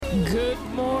Good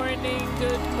morning,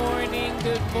 good morning,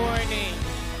 good morning.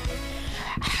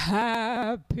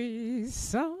 Happy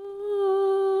Sunday.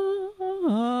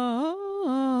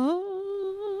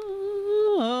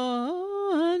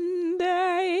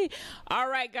 All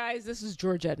right, guys, this is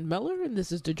Georgette Miller, and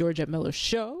this is the Georgette Miller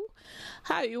Show.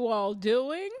 How you all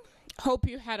doing? Hope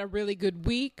you had a really good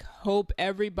week. Hope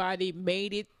everybody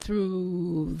made it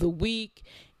through the week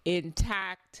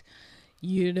intact.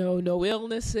 No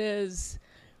illnesses.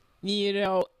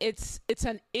 It's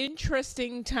an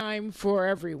interesting time for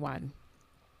everyone.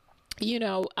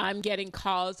 I'm getting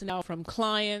calls now from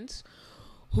clients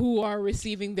who are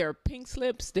receiving their pink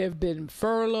slips. They've been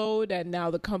furloughed, and now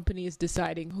the company is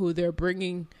deciding who they're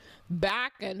bringing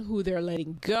back and who they're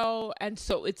letting go. And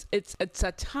so it's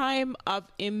a time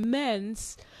of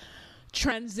immense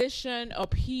transition,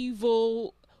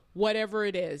 upheaval, whatever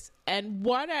it is. And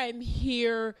what I'm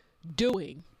here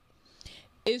doing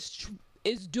is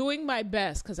doing my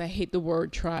best, because I hate the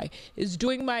word try, is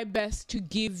doing my best to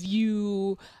give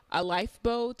you a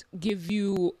lifeboat,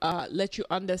 let you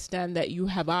understand that you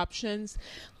have options,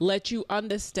 let you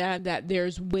understand that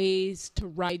there's ways to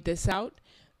write this out.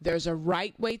 There's a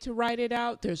right way to write it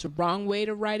out. There's a wrong way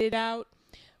to write it out.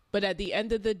 But at the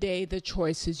end of the day, the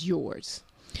choice is yours.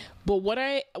 But what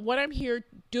I'm here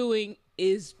doing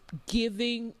is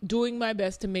doing my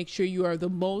best to make sure you are the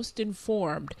most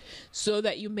informed so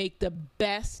that you make the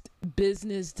best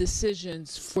business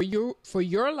decisions for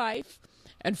your life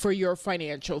and for your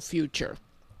financial future.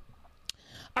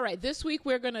 All right, this week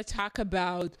we're going to talk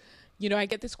about, I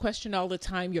get this question all the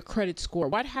time, your credit score.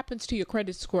 What happens to your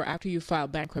credit score after you file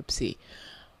bankruptcy?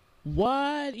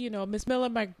 What, Miss Miller,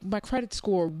 my credit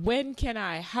score, when can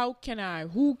I, how can I,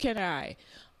 who can I?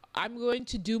 I'm going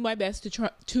to do my best to try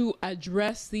to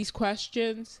address these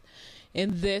questions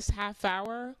in this half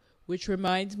hour, which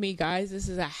reminds me, guys, this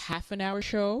is a half an hour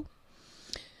show.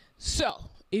 So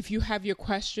if you have your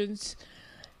questions,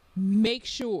 make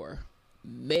sure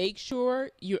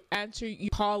you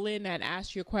call in and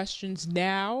ask your questions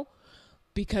now,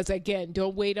 because again,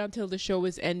 don't wait until the show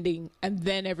is ending and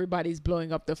then everybody's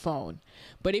blowing up the phone.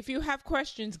 But if you have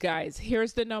questions, guys,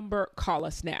 here's the number. Call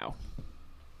us now.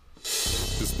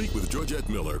 To speak with Georgette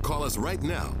Miller, call us right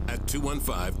now at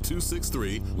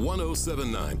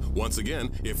 215-263-1079. Once again,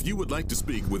 if you would like to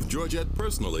speak with Georgette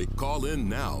personally, call in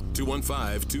now.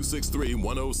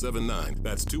 215-263-1079.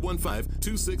 That's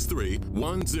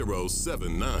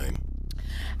 215-263-1079.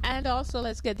 And also,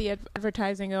 let's get the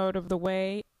advertising out of the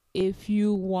way. If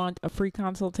you want a free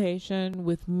consultation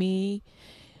with me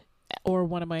or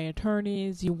one of my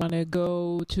attorneys, you want to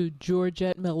go to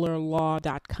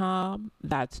GeorgetteMillerLaw.com.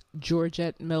 That's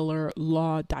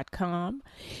GeorgetteMillerLaw.com.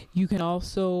 You can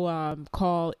also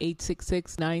call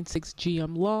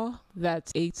 866-96-GM-LAW.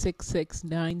 That's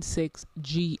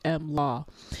 866-96-GM-LAW.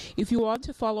 If you want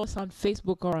to follow us on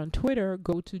Facebook or on Twitter,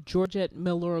 go to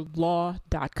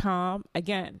GeorgetteMillerLaw.com.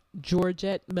 Again,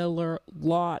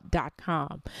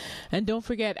 GeorgetteMillerLaw.com. And don't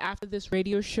forget, after this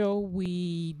radio show,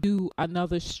 we do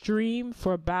another stream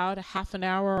for about a half an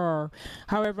hour or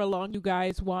however long you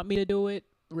guys want me to do it.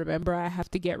 Remember, I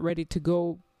have to get ready to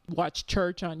go watch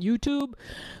church on YouTube,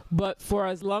 but for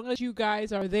as long as you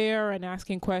guys are there and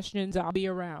asking questions, I'll be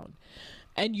around.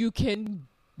 And you can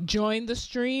join the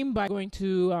stream by going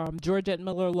to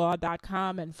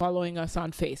GeorgetteMillerLaw.com and following us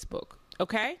on Facebook.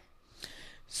 Okay?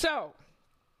 So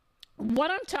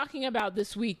what I'm talking about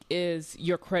this week is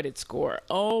your credit score.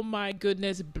 Oh my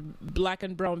goodness, black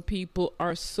and brown people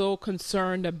are so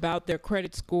concerned about their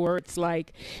credit score. It's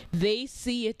like they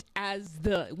see it as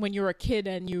when you're a kid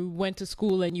and you went to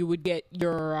school and you would get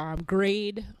your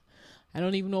grade. I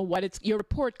don't even know what your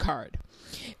report card.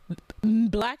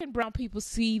 Black and brown people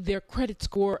see their credit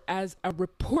score as a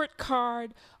report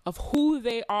card of who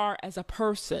they are as a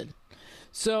person.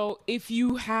 So if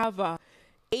you have a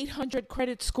 800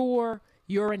 credit score,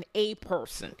 you're an A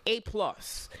person, A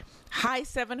plus. High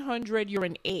 700, you're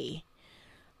an A.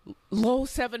 Low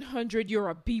 700, you're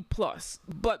a B plus.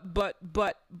 But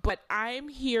I'm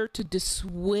here to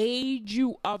dissuade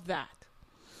you of that.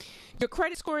 Your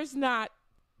credit score is not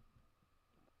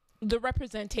the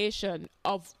representation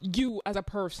of you as a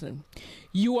person.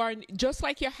 You are just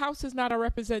like your house is not a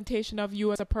representation of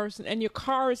you as a person, and your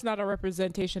car is not a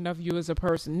representation of you as a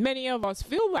person. Many of us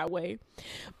feel that way,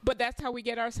 but that's how we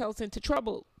get ourselves into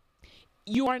trouble.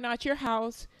 You are not your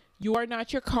house, you are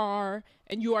not your car,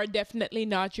 and you are definitely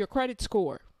not your credit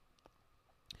score.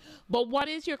 But what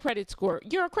is your credit score?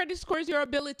 Your credit score is your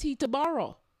ability to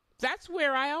borrow. That's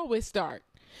where I always start.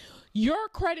 Your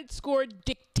credit score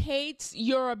dictates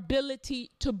your ability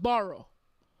to borrow.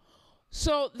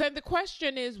 So then the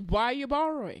question is, why are you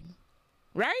borrowing?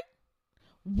 right?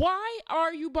 Why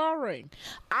are you borrowing?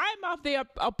 I'm of the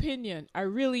opinion, I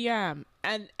really am,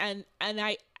 and I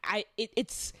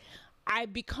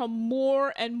become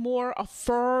more and more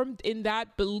affirmed in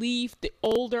that belief the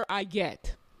older I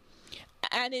get.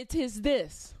 And it is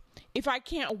this: if I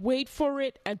can't wait for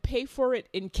it and pay for it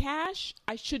in cash,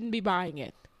 I shouldn't be buying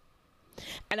it.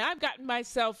 And I've gotten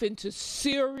myself into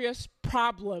serious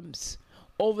problems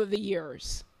over the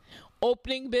years.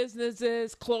 Opening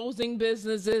businesses, closing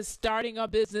businesses, starting up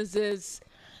businesses.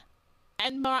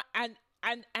 And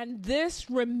this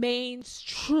remains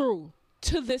true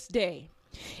to this day.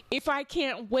 If I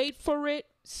can't wait for it,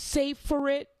 save for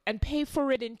it, and pay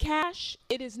for it in cash,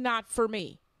 it is not for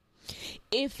me.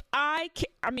 If I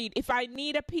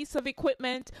need a piece of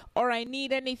equipment or I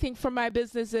need anything for my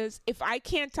businesses, if I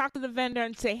can't talk to the vendor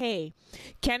and say, hey,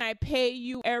 can I pay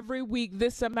you every week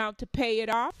this amount to pay it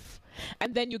off?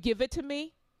 And then you give it to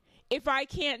me. If I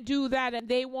can't do that and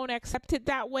they won't accept it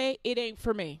that way, it ain't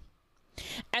for me.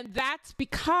 And that's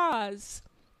because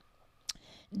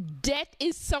debt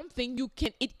is something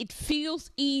it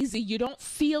feels easy. You don't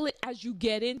feel it as you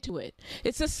get into it.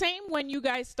 It's the same when you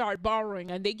guys start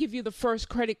borrowing and they give you the first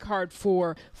credit card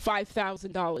for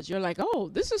 $5,000. You're like, oh,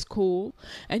 this is cool.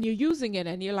 And you're using it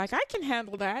and you're like, I can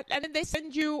handle that. And then they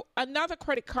send you another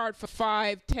credit card for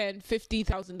 $5,000, $10,000,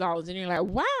 $50,000. And you're like,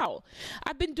 wow,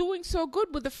 I've been doing so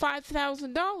good with the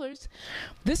 $5,000.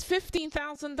 This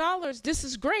 $15,000, this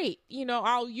is great.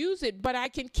 I'll use it, but I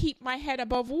can keep my head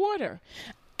above water.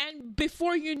 And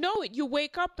before you know it, you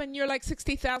wake up and you're like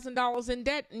 $60,000 in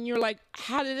debt. And you're like,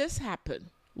 how did this happen?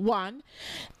 One.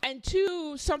 And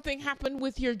two, something happened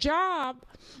with your job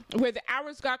where the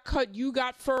hours got cut, you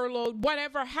got furloughed,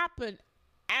 whatever happened.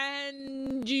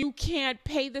 And you can't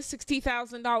pay the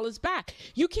 $60,000 back.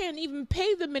 You can't even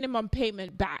pay the minimum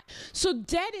payment back. So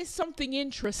debt is something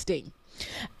interesting.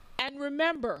 And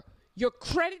remember, your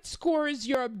credit score is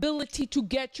your ability to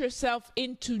get yourself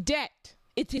into debt.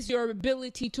 It is your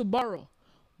ability to borrow.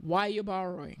 Why are you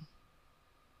borrowing?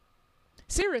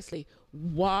 Seriously,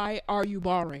 why are you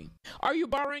borrowing? Are you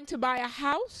borrowing to buy a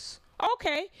house?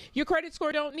 Okay, your credit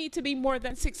score don't need to be more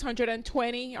than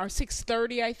 620 or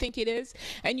 630, I think it is,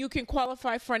 and you can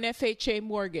qualify for an FHA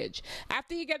mortgage.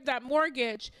 After you get that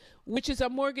mortgage, which is a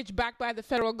mortgage backed by the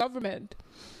federal government,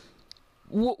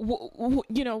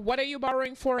 what are you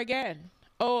borrowing for again?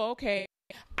 Oh, okay,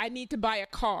 I need to buy a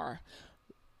car.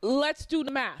 Let's do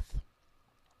the math.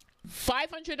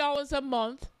 $500 a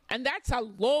month, and that's a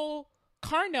low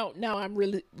car note. Now I'm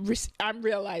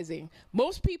realizing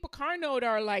most people car note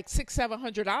are like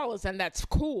 $600-$700, and that's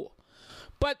cool.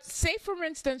 But say for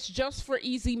instance, just for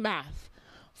easy math,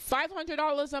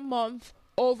 $500 a month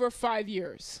over 5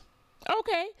 years.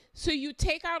 Okay, so you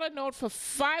take out a note for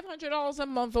 $500 a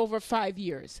month over 5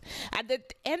 years. At the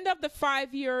end of the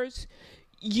 5 years,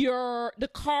 the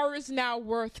car is now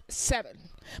worth $7,000,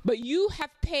 but you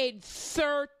have paid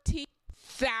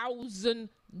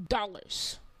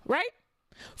 $30,000, right?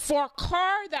 For a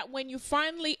car that when you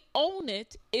finally own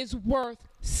it is worth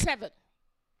 $7,000.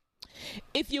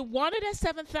 If you wanted a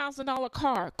 $7,000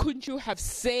 car, couldn't you have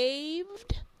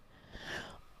saved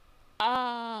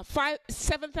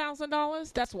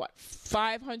 $7,000? That's what,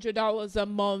 $500 a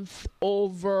month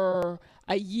over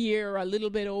a year, a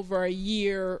little bit over a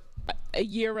year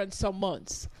and some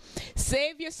months.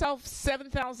 Save yourself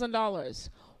 $7,000.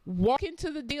 Walk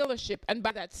into the dealership and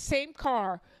buy that same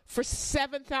car for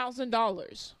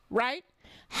 $7,000, right?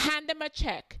 Hand them a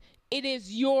check. It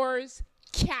is yours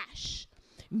cash.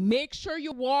 Make sure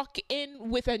you walk in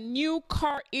with a new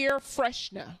car air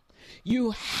freshener.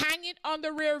 You hang it on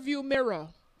the rear view mirror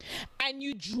and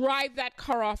you drive that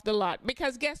car off the lot.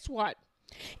 Because guess what?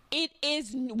 It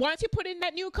is, once you put in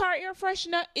that new car air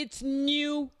freshener, it's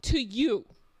new to you.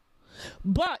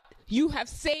 But you have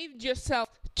saved yourself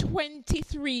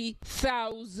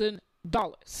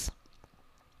 $23,000.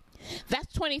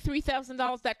 That's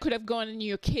 $23,000 that could have gone into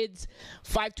your kids'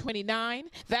 529.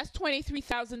 That's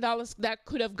 $23,000 that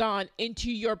could have gone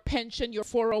into your pension, your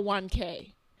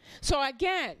 401k. So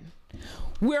again,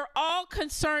 we're all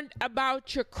concerned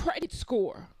about your credit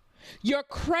score. Your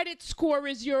credit score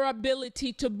is your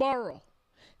ability to borrow.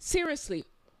 Seriously,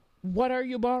 what are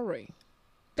you borrowing?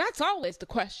 That's always the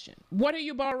question. What are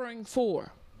you borrowing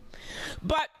for?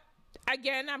 But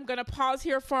again, I'm going to pause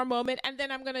here for a moment, and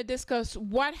then I'm going to discuss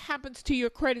what happens to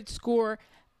your credit score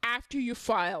after you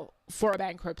file for a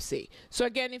bankruptcy. So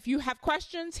again, if you have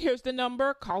questions, here's the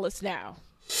number. Call us now.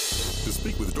 To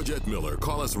speak with Georgette Miller,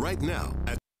 call us right now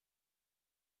at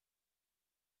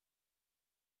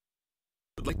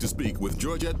would like to speak with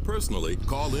Georgette personally,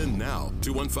 call in now.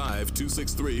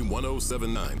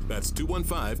 215-263-1079. That's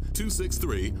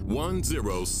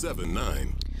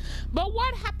 215-263-1079. But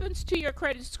what happens to your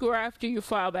credit score after you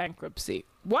file bankruptcy?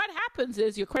 What happens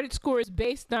is your credit score is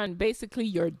based on basically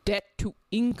your debt to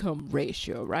income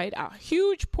ratio, right? A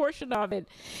huge portion of it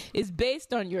is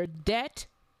based on your debt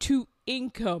to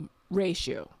income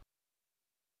ratio.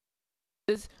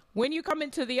 When you come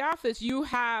into the office, you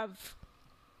have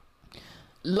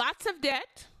lots of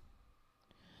debt,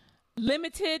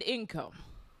 limited income.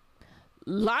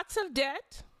 Lots of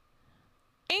debt,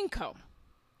 income,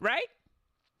 right?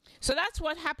 So that's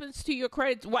what happens to your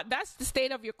credit. That's the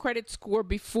state of your credit score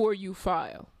before you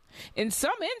file. In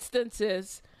some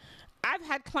instances, I've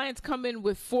had clients come in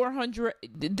with 400.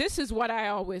 This is what I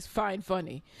always find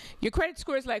funny. Your credit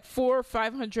score is like 400 or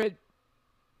 500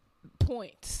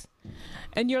 points.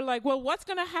 And you're like, well, what's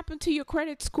going to happen to your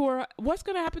credit score? What's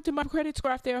going to happen to my credit score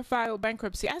after I file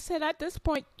bankruptcy? I said, at this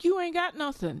point, you ain't got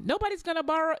nothing. Nobody's going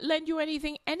to lend you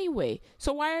anything anyway.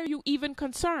 So why are you even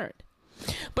concerned?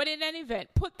 But in any event,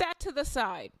 put that to the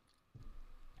side.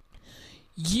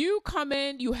 You come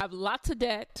in, you have lots of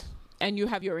debt, and you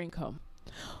have your income.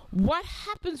 What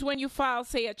happens when you file,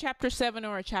 say, a Chapter 7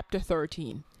 or a Chapter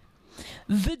 13?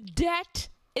 The debt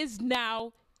is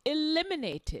now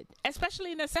eliminated,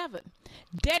 especially in a 7.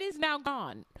 Debt is now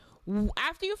gone.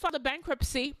 After you file the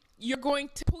bankruptcy, you're going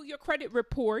to pull your credit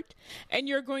report, and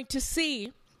you're going to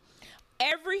see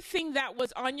everything that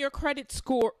was on your credit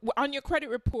score, on your credit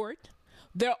report.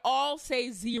 They'll all say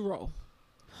 0.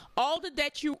 All the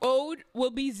debt you owed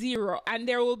will be 0, and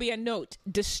there will be a note,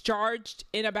 discharged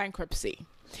in a bankruptcy,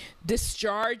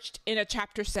 discharged in a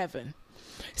Chapter 7.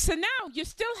 So now you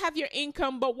still have your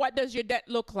income, but what does your debt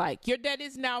look like? Your debt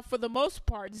is now, for the most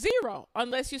part, 0,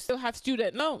 unless you still have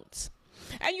student loans.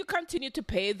 And you continue to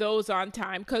pay those on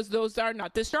time because those are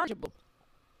not dischargeable.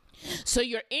 So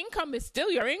your income is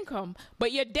still your income,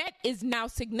 but your debt is now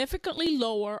significantly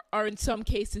lower, or in some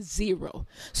cases 0.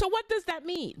 So what does that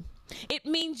mean? It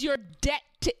means your debt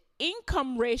to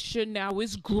income ratio now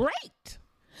is great.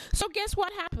 So guess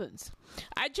what happens?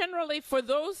 I generally, for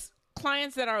those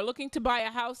clients that are looking to buy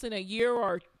a house in a year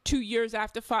or 2 years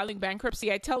after filing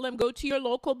bankruptcy, I tell them, go to your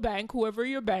local bank, whoever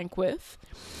you bank with,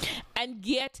 and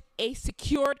get a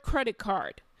secured credit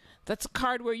card. That's a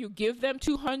card where you give them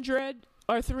 $200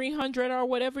 or $300 or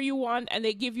whatever you want, and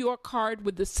they give you a card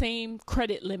with the same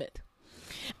credit limit.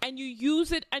 And you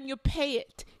use it and you pay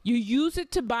it. You use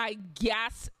it to buy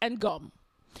gas and gum.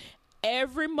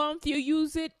 Every month you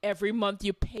use it, every month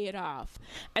you pay it off.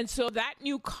 And so that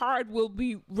new card will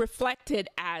be reflected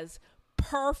as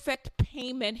perfect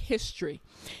payment history.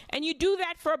 And you do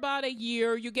that for about a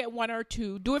year. You get 1 or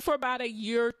 2. Do it for about a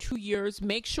year, 2 years.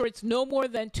 Make sure it's no more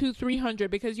than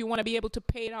 $200-$300, because you want to be able to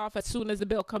pay it off as soon as the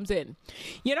bill comes in.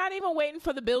 You're not even waiting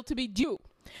for the bill to be due.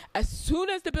 As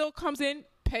soon as the bill comes in,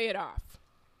 pay it off.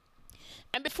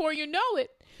 And before you know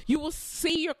it, you will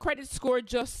see your credit score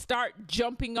just start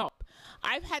jumping up.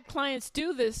 I've had clients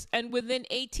do this, and within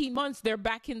 18 months, they're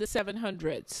back in the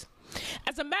 700s.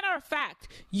 As a matter of fact,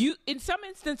 in some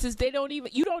instances,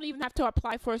 you don't even have to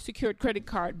apply for a secured credit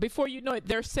card. Before you know it,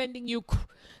 they're sending you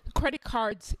credit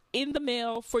cards in the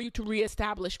mail for you to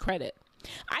reestablish credit.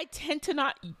 I tend to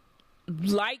not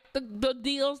like the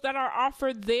deals that are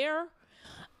offered there.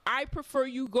 I prefer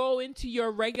you go into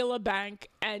your regular bank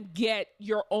and get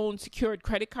your own secured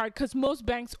credit card, because most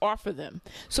banks offer them.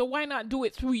 So why not do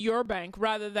it through your bank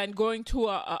rather than going to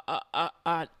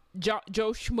a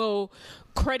Joe Schmo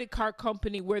credit card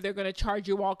company where they're going to charge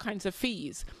you all kinds of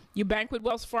fees? You bank with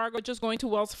Wells Fargo, just going to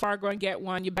Wells Fargo and get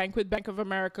one. You bank with Bank of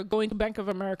America, going to Bank of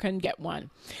America and get one.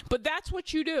 But that's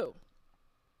what you do.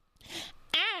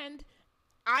 And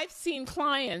I've seen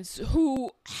clients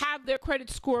who have their credit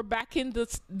score back in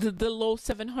the low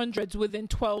 700s within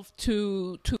 12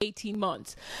 to 18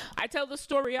 months. I tell the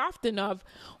story often of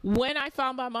when I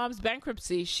filed my mom's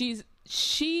bankruptcy.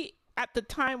 She at the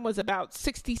time was about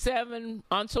 67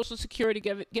 on Social Security,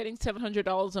 getting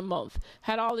 $700 a month.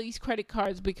 Had all these credit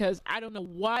cards because I don't know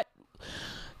what,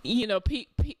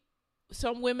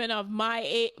 some women of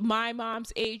my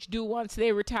mom's age do once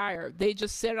they retire. They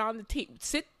just sit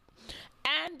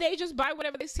and they just buy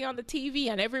whatever they see on the TV,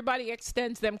 and everybody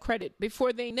extends them credit.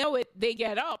 Before they know it, they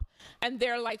get up and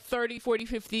they're like $30,000,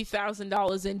 $40,000,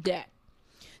 $50,000 in debt.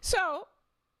 So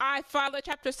I filed a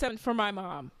Chapter 7 for my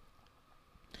mom.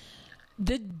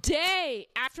 The day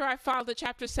after I filed the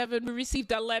Chapter 7, we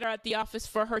received a letter at the office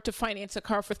for her to finance a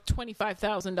car for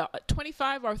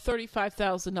 $25,000 or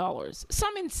 $35,000.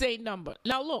 Some insane number.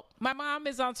 Now look, my mom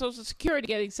is on Social Security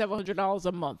getting $700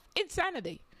 a month.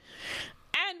 Insanity.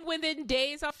 And within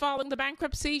days of filing the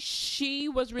bankruptcy, she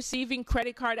was receiving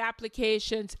credit card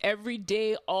applications every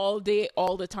day, all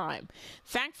the time.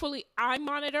 Thankfully, I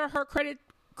monitor her credit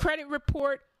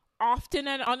report often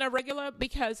and on a regular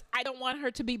because I don't want her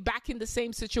to be back in the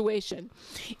same situation.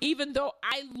 Even though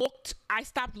I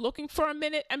stopped looking for a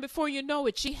minute, and before you know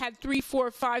it, she had 3,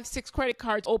 4, 5, 6 credit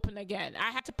cards open again.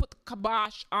 I had to put the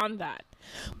kibosh on that.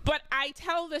 But I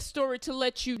tell this story to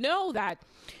let you know that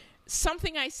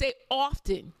something I say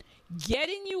often,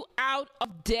 getting you out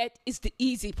of debt is the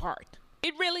easy part.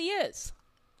 It really is.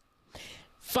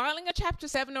 Filing a Chapter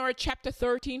 7 or a Chapter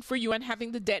 13 for you and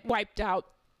having the debt wiped out,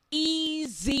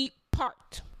 easy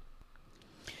part.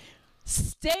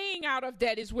 Staying out of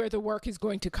debt is where the work is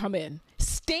going to come in.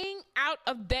 Staying out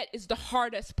of debt is the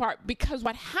hardest part, because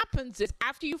what happens is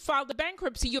after you file the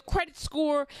bankruptcy, your credit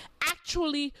score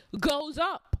actually goes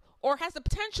up or has the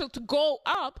potential to go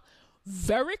up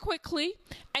very quickly,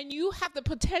 and you have the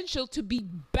potential to be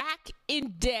back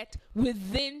in debt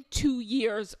within 2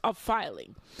 years of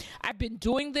filing. I've been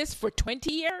doing this for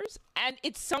 20 years, and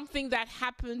it's something that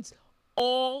happens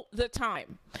all the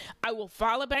time. I will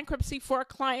file a bankruptcy for a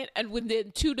client, and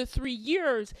within 2 to 3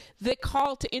 years, they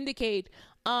call to indicate,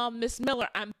 Miss Miller,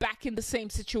 I'm back in the same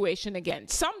situation again.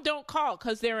 Some don't call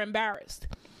because they're embarrassed,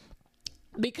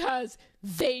 because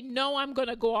they know I'm going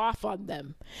to go off on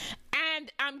them.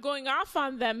 And I'm going off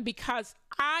on them because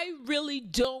I really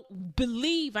don't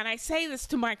believe, and I say this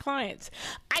to my clients,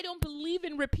 I don't believe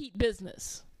in repeat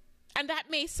business. And that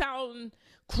may sound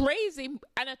crazy.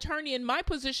 An attorney in my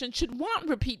position should want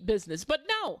repeat business. But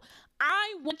no,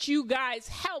 I want you guys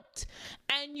helped,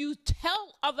 and you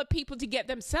tell other people to get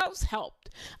themselves helped.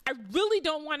 I really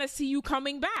don't want to see you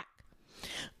coming back.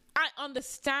 I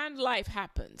understand life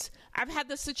happens. I've had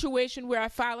the situation where I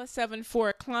file a 7 for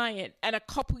a client, and a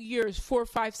couple years, 4,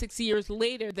 5, 6 years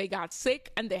later, they got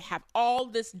sick and they have all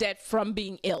this debt from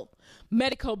being ill.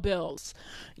 Medical bills,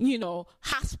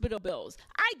 hospital bills.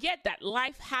 I get that.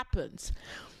 Life happens.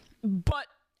 But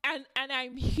and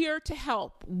I'm here to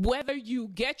help. Whether you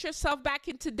get yourself back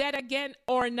into debt again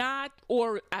or not,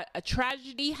 or a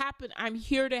tragedy happened, I'm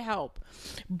here to help.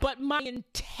 But my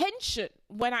intention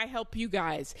when I help you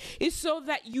guys is so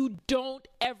that you don't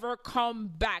ever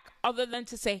come back, other than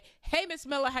to say, hey, Miss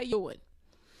Miller, how you doing?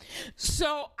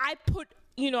 So I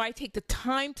I take the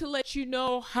time to let you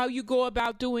know how you go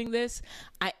about doing this.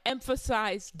 I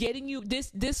emphasize getting you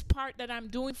this part that I'm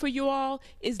doing for you all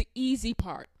is the easy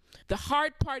part. The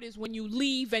hard part is when you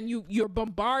leave and you're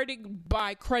bombarded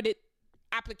by credit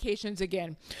applications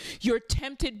again. You're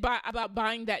tempted about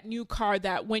buying that new car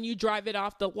that when you drive it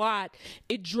off the lot,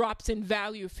 it drops in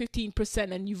value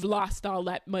 15% and you've lost all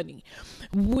that money.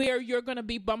 Where you're going to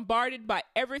be bombarded by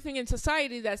everything in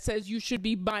society that says you should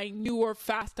be buying newer,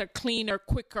 faster, cleaner,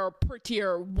 quicker,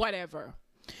 prettier, whatever.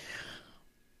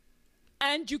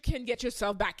 And you can get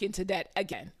yourself back into debt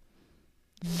again.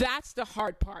 That's the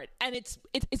hard part. And it's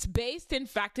based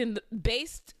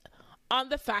on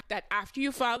the fact that after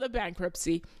you file the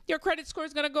bankruptcy, your credit score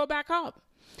is going to go back up.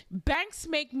 Banks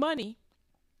make money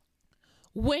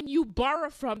when you borrow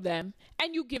from them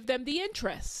and you give them the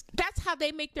interest. That's how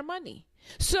they make their money.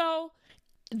 So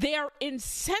they're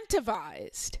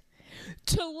incentivized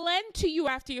to lend to you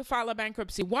after you file a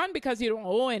bankruptcy. 1, because you don't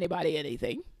owe anybody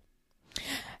anything.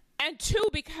 And 2,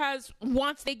 because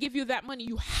once they give you that money,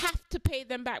 you have to pay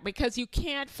them back, because you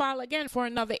can't file again for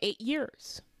another 8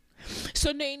 years.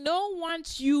 So they know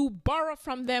once you borrow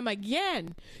from them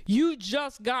again, you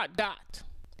just got.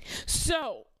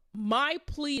 So my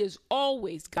plea is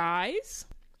always, guys,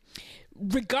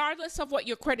 regardless of what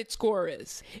your credit score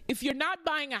is, if you're not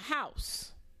buying a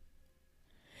house,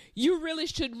 you really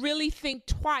should think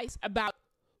twice about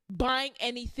buying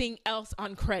anything else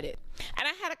on credit. And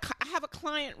I have a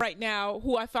client right now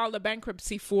who I filed a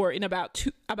bankruptcy for in about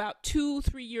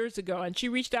 2-3 years ago, and she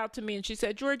reached out to me and she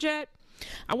said, Georgette,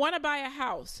 I want to buy a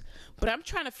house, but I'm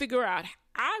trying to figure out,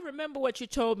 I remember what you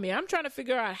told me, I'm trying to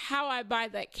figure out how I buy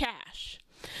that cash.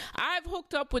 I've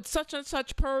hooked up with such and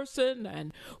such person,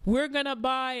 and we're going to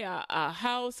buy a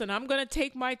house, and I'm going to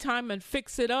take my time and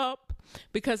fix it up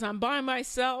because I'm by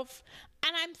myself.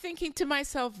 And I'm thinking to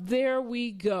myself, there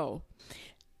we go.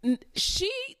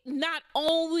 She not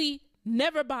only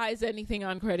never buys anything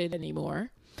on credit anymore,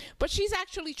 but she's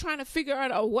actually trying to figure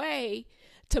out a way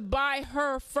to buy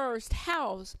her first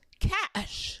house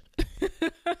cash.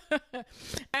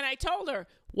 And I told her,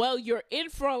 well, you're in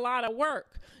for a lot of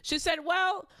work. She said,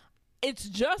 well, it's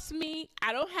just me.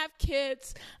 I don't have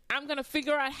kids. I'm going to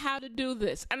figure out how to do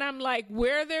this. And I'm like,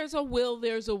 where there's a will,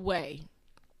 there's a way.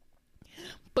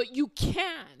 But you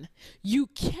can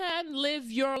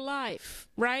live your life,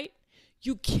 right?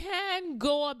 you can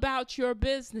go about your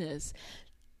business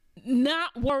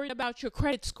not worried about your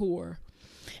credit score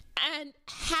and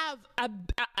have a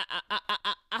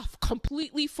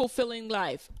completely fulfilling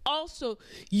life. Also,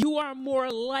 you are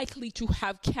more likely to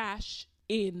have cash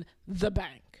in the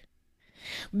bank.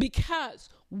 Because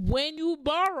when you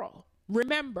borrow,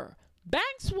 remember,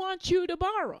 banks want you to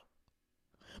borrow.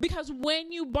 Because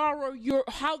when you borrow,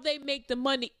 how they make the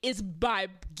money is by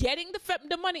getting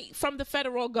the money from the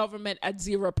federal government at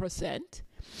 0%,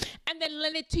 and then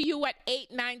lend it to you at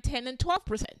 8, 9, 10, and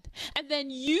 12%. And then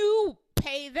you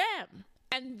pay them,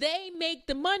 and they make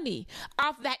the money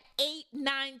off that 8,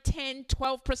 9, 10,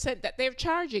 12% that they're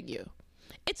charging you.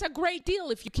 It's a great deal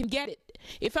if you can get it.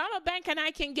 If I'm a bank and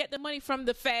I can get the money from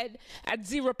the Fed at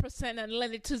 0% and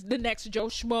lend it to the next Joe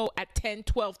Schmo at 10,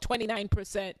 12,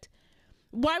 29%,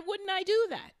 why wouldn't I do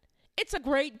that? It's a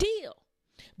great deal.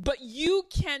 But you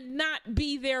cannot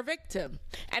be their victim.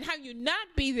 And how you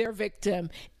not be their victim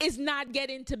is not get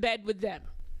into bed with them.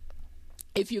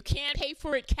 If you can't pay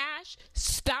for it cash,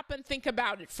 stop and think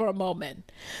about it for a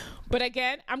moment. But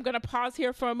again, I'm going to pause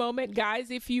here for a moment. Guys,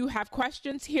 if you have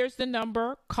questions, here's the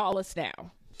number. Call us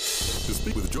now. To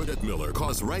speak with Georgette Miller, call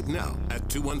us right now at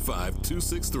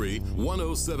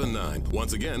 215-263-1079.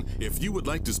 Once again, if you would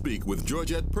like to speak with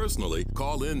Georgette personally,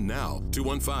 call in now.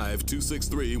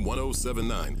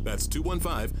 215-263-1079. That's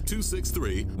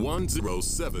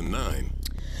 215-263-1079.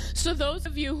 So those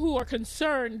of you who are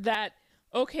concerned that,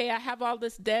 okay, I have all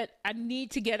this debt, I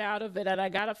need to get out of it, and I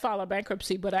got to file a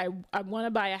bankruptcy, but I want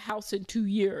to buy a house in 2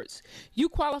 years. You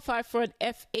qualify for an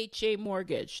FHA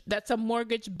mortgage. That's a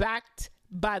mortgage backed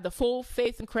by the full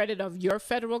faith and credit of your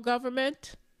federal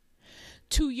government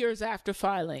 2 years after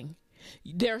filing.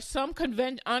 There's some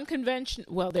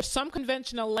there's some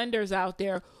conventional lenders out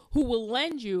there who will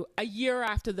lend you a year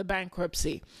after the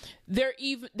bankruptcy.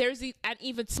 There's an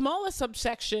even smaller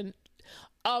subsection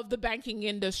of the banking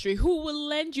industry who will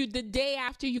lend you the day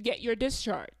after you get your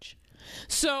discharge.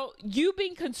 So you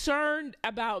being concerned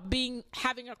about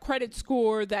having a credit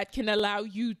score that can allow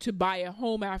you to buy a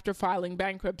home after filing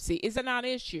bankruptcy is a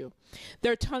non-issue.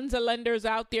 There are tons of lenders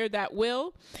out there that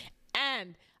will,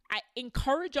 and I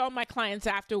encourage all my clients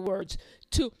afterwards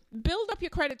to build up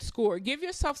your credit score. Give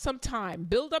yourself some time.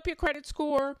 Build up your credit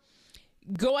score.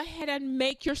 Go ahead and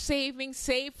make your savings,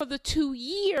 save for the 2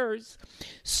 years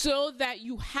so that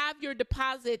you have your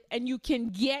deposit and you can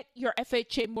get your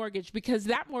FHA mortgage, because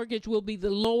that mortgage will be the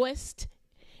lowest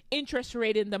interest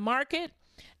rate in the market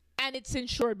and it's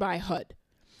insured by HUD.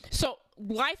 So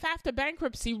life after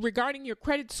bankruptcy regarding your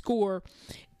credit score,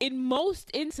 in most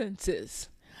instances,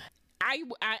 I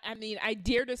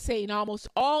dare to say in almost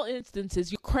all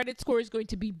instances, your credit score is going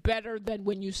to be better than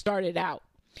when you started out.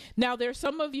 Now, there's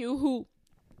some of you who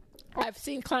I've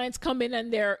seen clients come in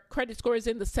and their credit score is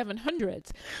in the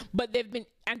 700s, but they've been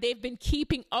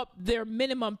keeping up their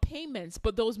minimum payments,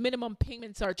 but those minimum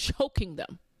payments are choking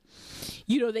them.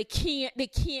 You know, they can't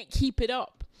keep it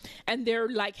up, and they're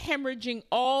like hemorrhaging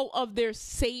all of their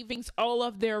savings, all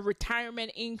of their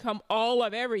retirement income, all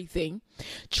of everything,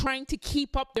 trying to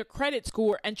keep up their credit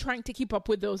score and trying to keep up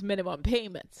with those minimum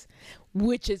payments,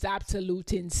 which is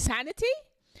absolute insanity.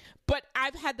 But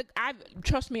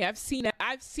trust me, I've seen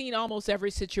almost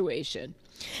every situation.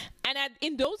 And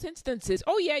in those instances,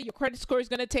 oh yeah, your credit score is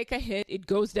going to take a hit. It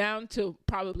goes down to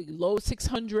probably low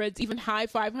 600s, even high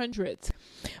 500s.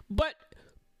 But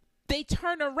they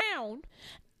turn around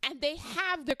and they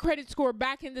have the credit score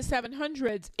back in the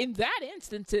 700s in that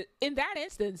instance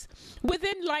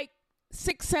within like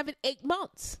 6, 7, 8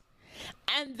 months.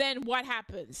 And then what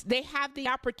happens? They have the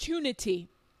opportunity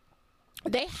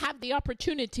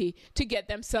to get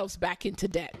themselves back into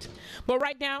debt. But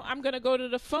right now, I'm going to go to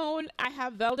the phone. I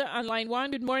have Velda on line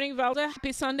 1. Good morning, Velda.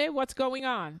 Happy Sunday. What's going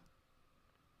on?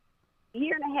 A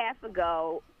year and a half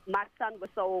ago, my son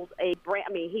was sold he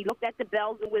looked at the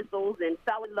bells and whistles and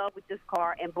fell in love with this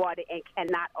car and bought it and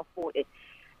cannot afford it.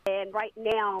 And right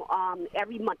now,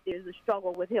 every month there's a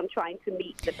struggle with him trying to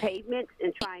meet the payments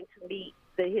and trying to meet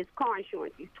his car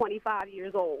insurance. He's 25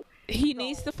 years old. He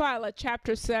needs to file a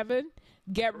Chapter 7,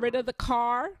 get rid of the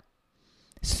car,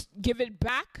 give it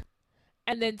back,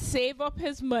 and then save up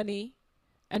his money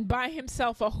and buy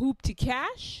himself a hoopty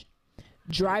cash,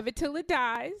 drive it till it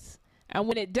dies, and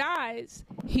when it dies,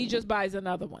 he just buys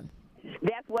another one.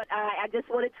 That's what I just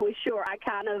wanted to assure. I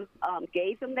kind of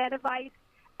gave him that advice,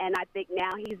 and I think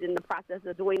now he's in the process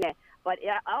of doing that. But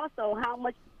also, how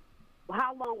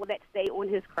long will that stay on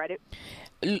his credit?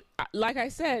 Like I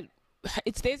said,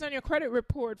 it stays on your credit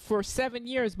report for 7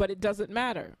 years, but it doesn't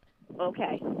matter.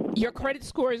 Okay. Your credit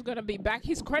score is going to be back.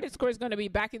 His credit score is going to be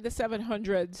back in the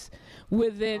 700s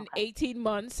within 18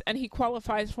 months, and he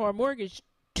qualifies for a mortgage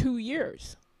 2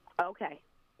 years. Okay.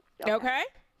 Okay?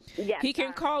 Yes. He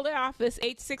can call the office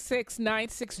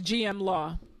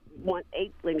 866-96-GM-LAW.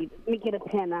 18. Let me get a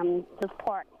pen. I'm just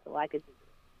parked so I could.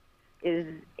 Is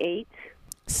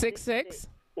 866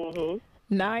 mm-hmm.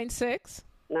 96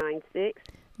 96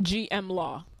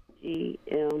 GM-LAW.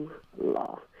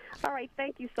 GM-LAW. All right.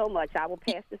 Thank you so much. I will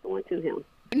pass this on to him.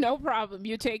 No problem.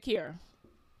 You take care.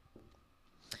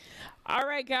 All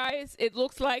right, guys. It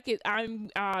looks like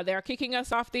they're kicking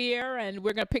us off the air, and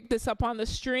we're going to pick this up on the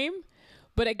stream.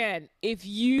 But again, if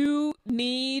you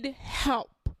need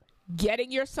help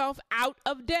getting yourself out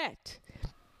of debt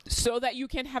so that you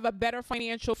can have a better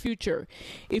financial future,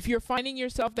 if you're finding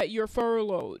yourself that you're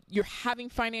furloughed, you're having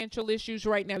financial issues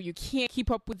right now, you can't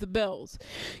keep up with the bills,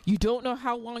 you don't know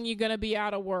how long you're going to be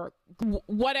out of work,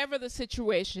 whatever the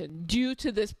situation due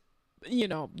to this,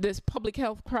 this public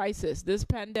health crisis, this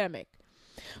pandemic,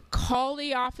 call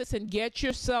the office and get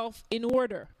yourself in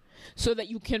order so that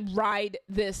you can ride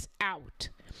this out.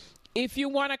 If you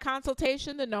want a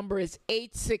consultation, the number is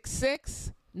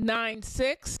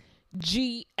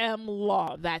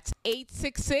 866-96-GM-LAW. That's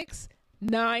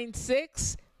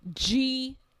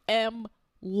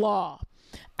 866-96-GM-LAW.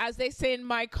 As they say in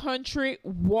my country,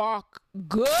 walk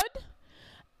good.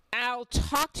 I'll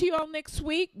talk to you all next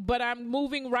week, but I'm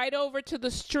moving right over to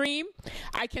the stream.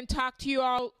 I can talk to you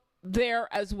all there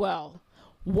as well.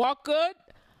 Walk good,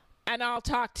 and I'll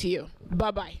talk to you.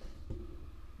 Bye-bye.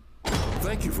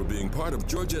 Thank you for being part of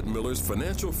Georgette Miller's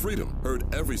Financial Freedom.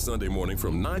 Heard every Sunday morning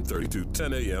from 9:30 to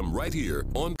 10 a.m. right here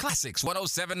on Classics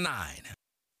 107.9.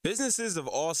 Businesses of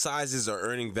all sizes are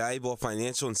earning valuable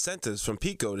financial incentives from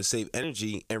PECO to save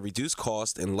energy and reduce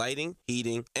cost in lighting,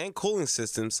 heating, and cooling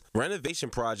systems,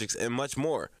 renovation projects, and much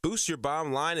more. Boost your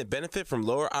bottom line and benefit from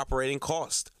lower operating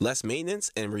costs, less maintenance,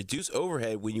 and reduce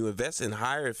overhead when you invest in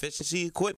higher efficiency equipment.